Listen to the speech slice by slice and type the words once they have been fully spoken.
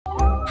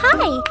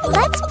Hi,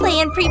 let's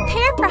play and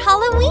prepare for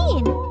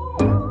Halloween.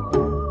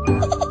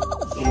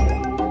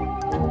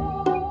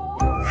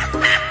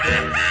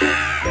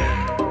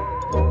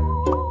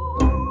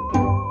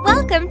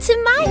 Welcome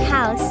to my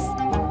house.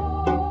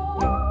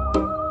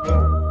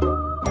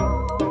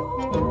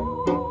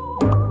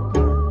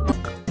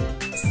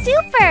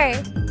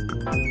 Super!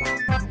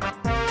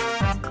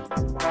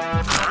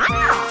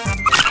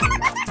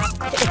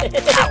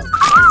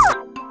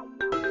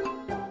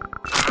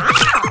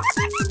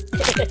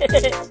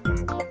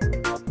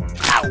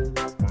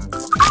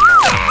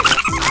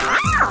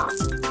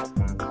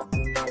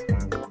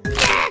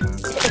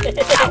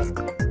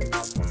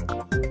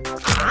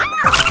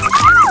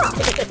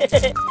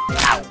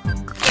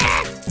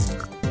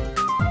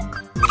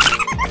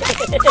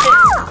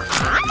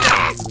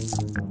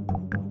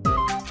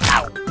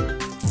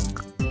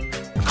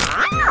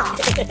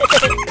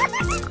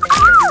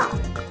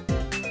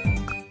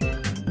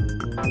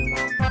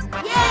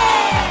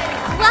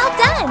 Well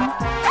done!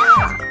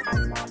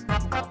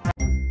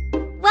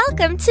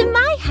 Welcome to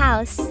my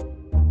house.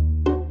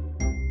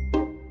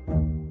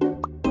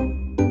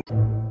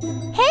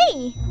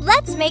 Hey,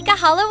 let's make a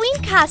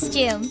Halloween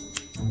costume.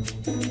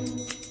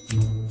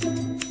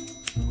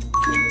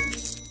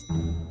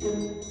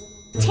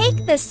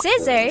 Take the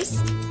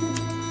scissors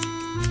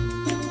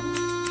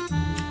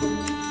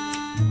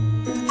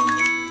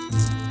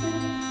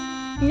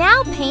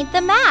Now paint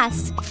the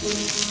mask.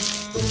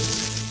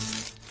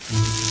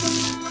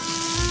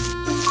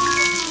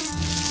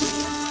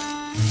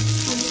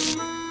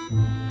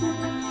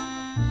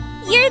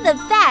 You're the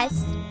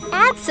best!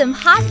 Add some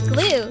hot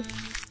glue.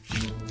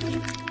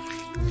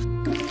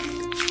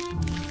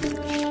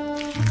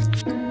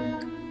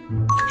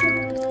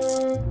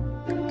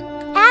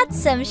 Add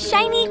some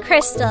shiny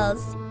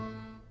crystals.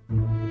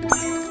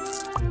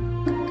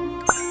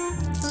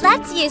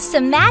 Let's use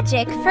some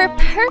magic for a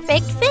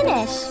perfect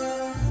finish.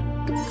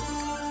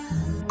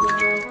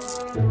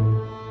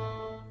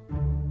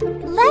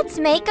 Let's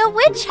make a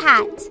witch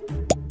hat.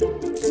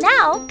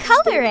 Now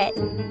color it.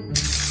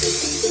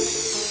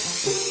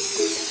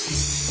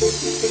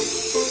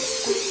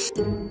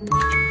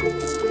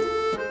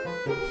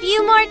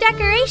 Few more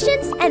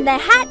decorations and the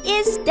hat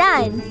is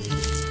done.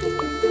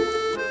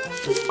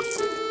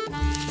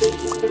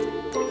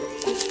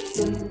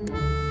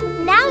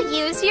 Now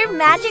use your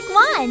magic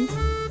wand.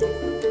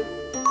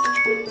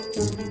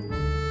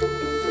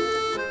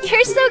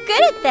 You're so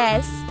good at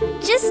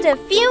this. Just a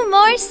few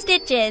more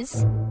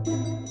stitches.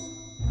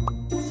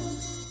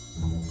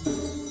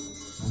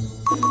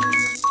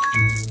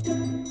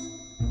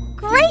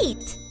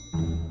 Great!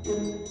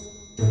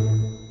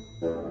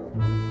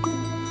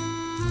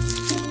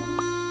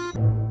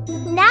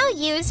 Now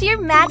use your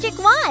magic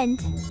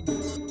wand.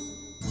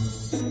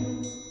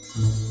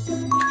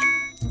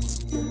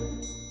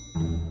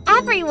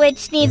 Every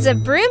witch needs a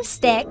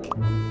broomstick.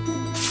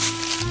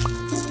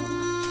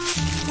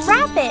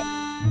 Wrap it.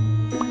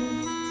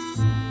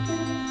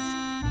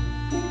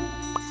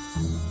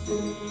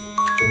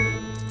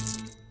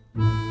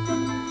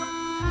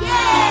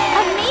 Yay!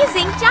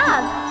 Amazing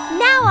job!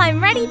 Now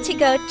I'm ready to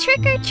go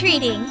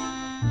trick-or-treating.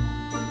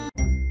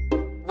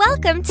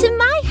 Welcome to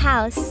my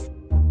house.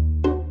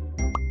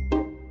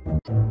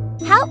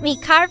 Help me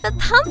carve a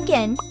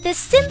pumpkin, the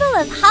symbol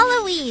of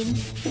Halloween.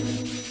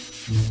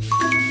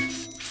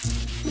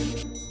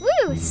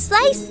 Woo!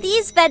 Slice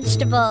these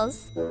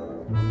vegetables.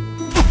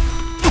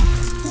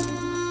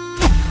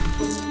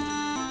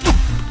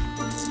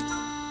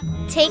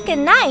 Take a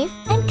knife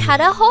and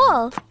cut a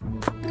hole.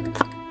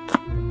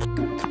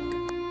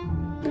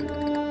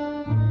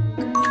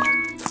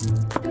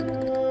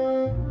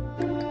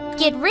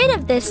 Get rid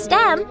of the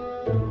stem.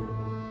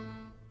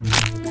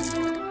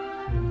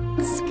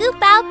 Scoop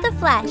out the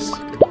flesh.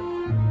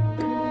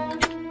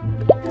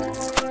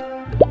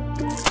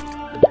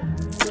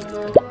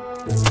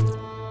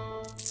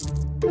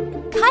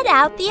 Cut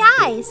out the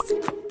eyes.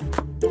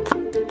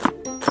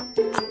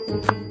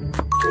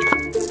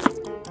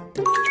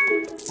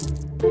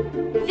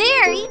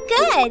 Very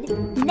good!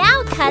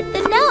 Now cut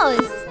the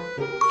nose.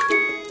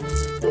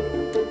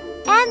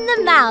 And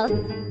the mouth.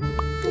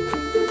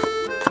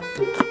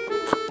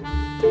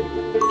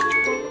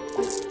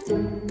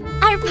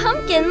 Our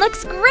pumpkin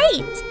looks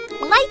great!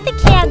 Light the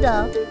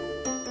candle.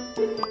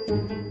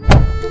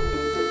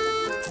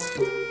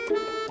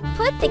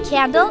 Put the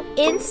candle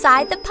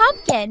inside the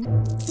pumpkin.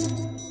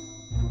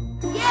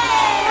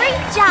 Yay!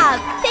 Great job!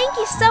 Thank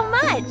you so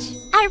much!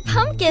 Our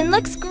pumpkin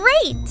looks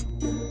great!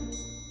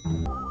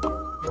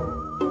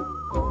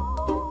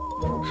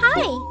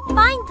 Hi!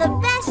 Find the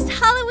best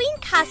Halloween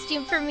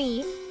costume for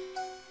me!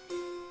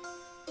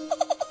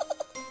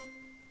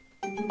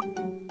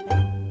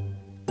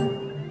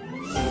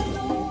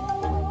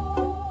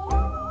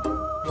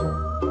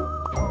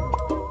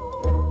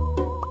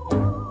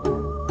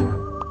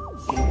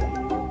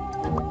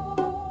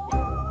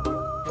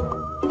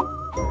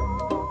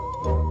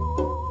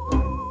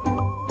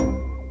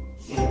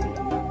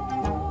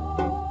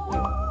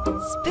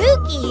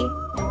 Spooky!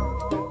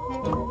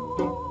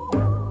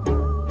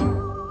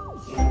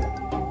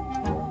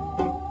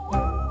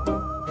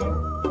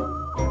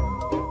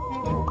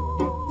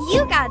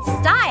 You got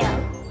style.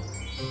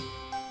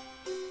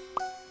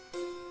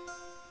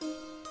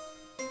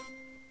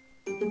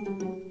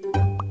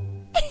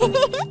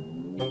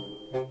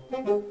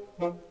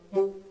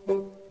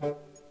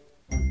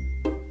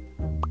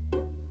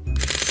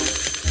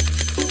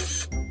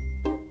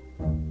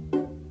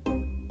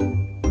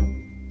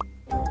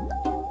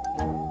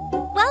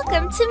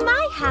 Welcome to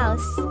my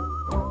house.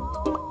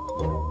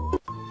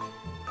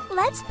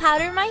 Let's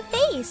powder my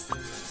face.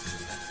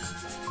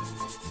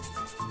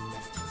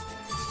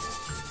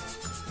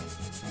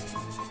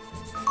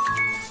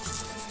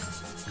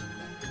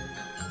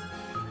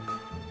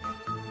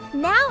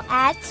 Now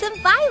add some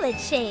violet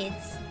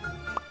shades.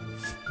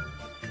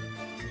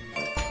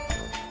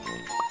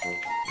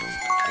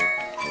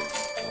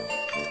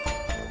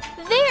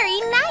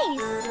 Very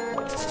nice!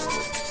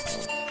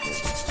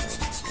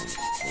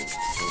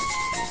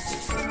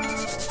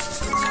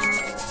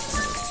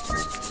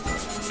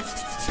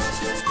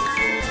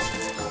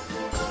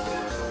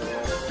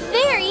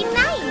 Very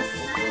nice!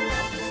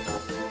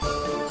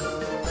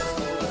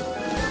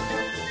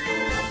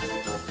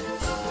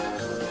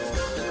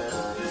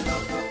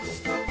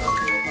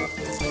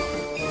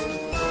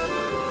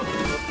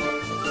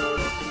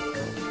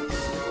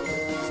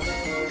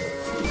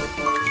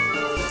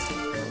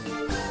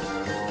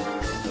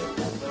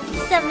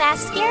 Some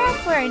mascara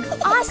for an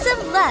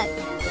awesome look.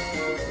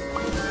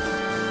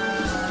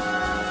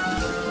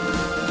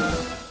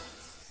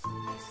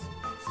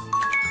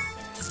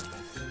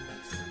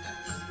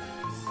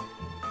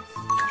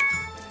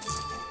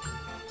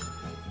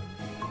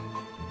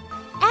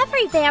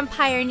 Every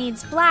vampire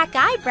needs black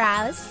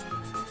eyebrows.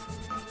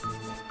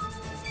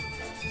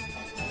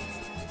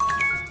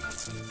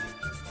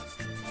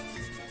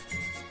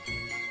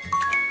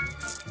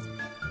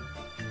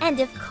 And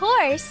of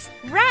course,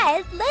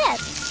 red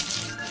lips.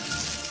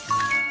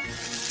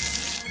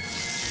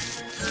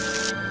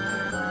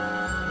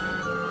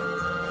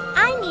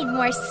 I need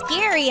more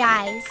scary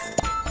eyes.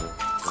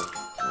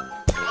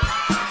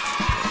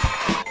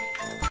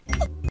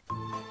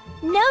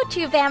 No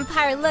true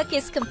vampire look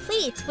is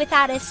complete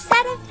without a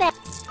set of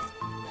fangs.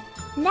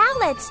 Now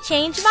let's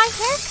change my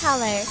hair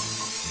color.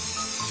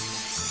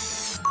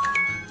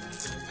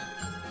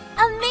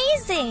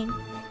 Amazing!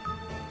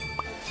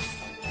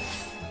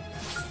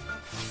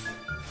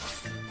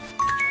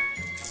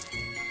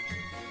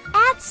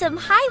 Add some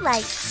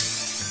highlights.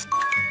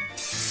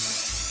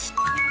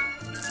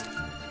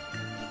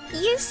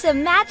 Use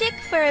some magic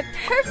for a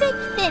perfect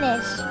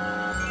finish.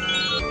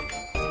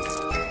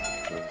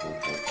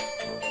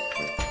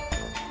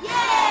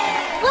 Yay!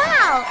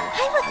 Wow!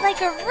 I look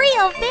like a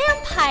real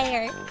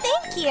vampire!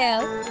 Thank you!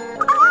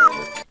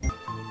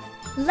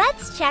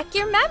 Let's check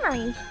your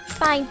memory.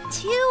 Find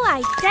 2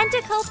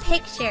 identical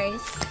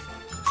pictures.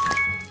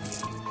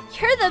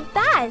 You're the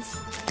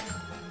best!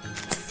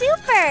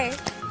 Super!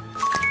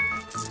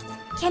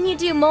 Can you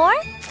do more?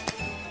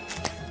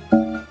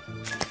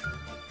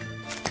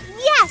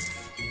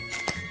 Yes!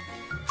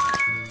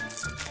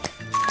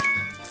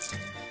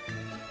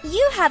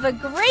 You have a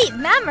great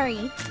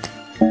memory.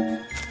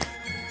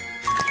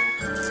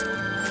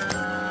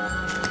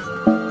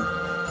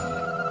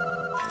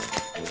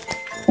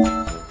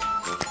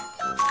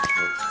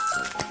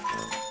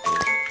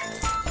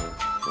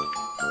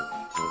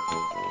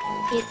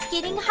 It's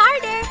getting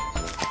harder.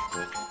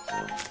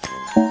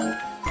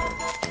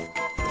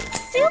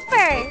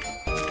 Super!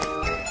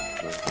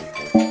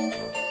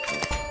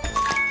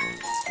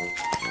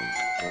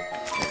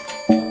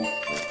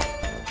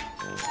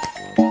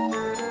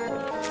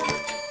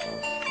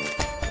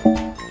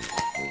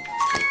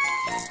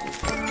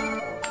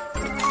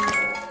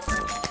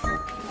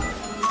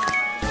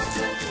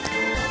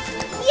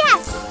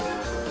 Yes!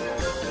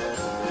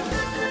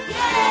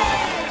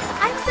 Yay!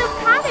 I'm so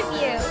proud of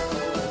you.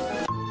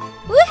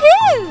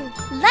 Woohoo!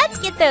 Let's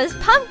get those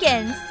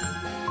pumpkins.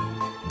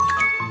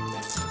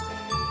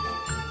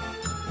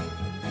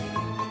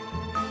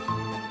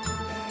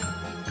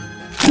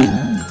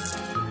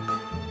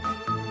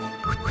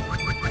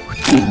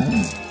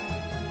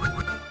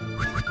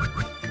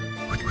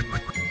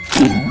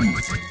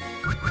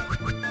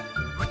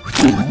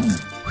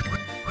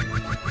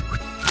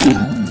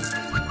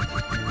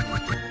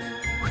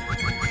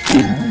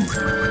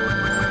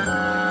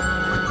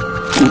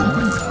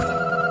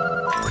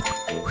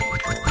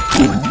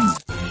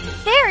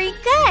 Very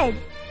good!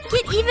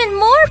 Get even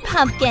more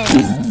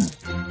pumpkins!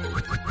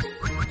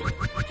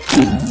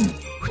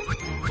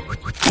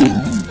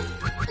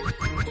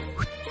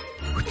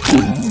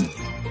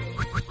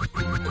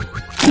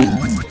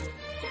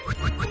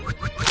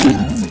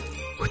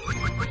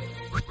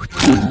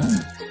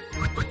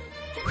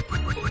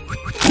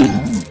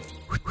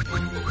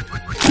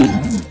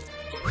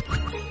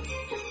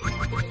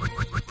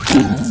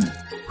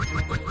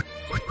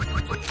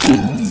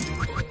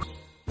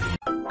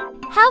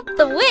 Help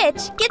the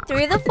witch get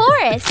through the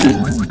forest!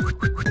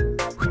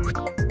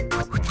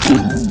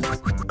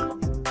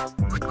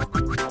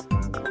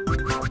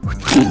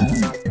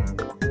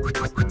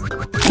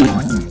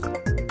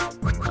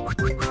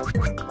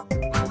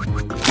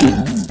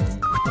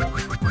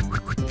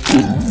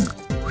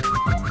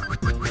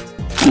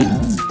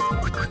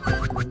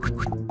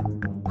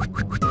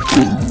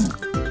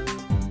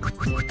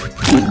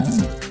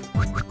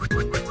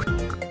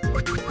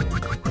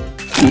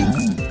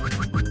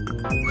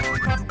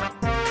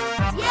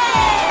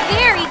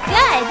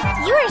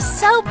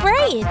 so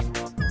brave.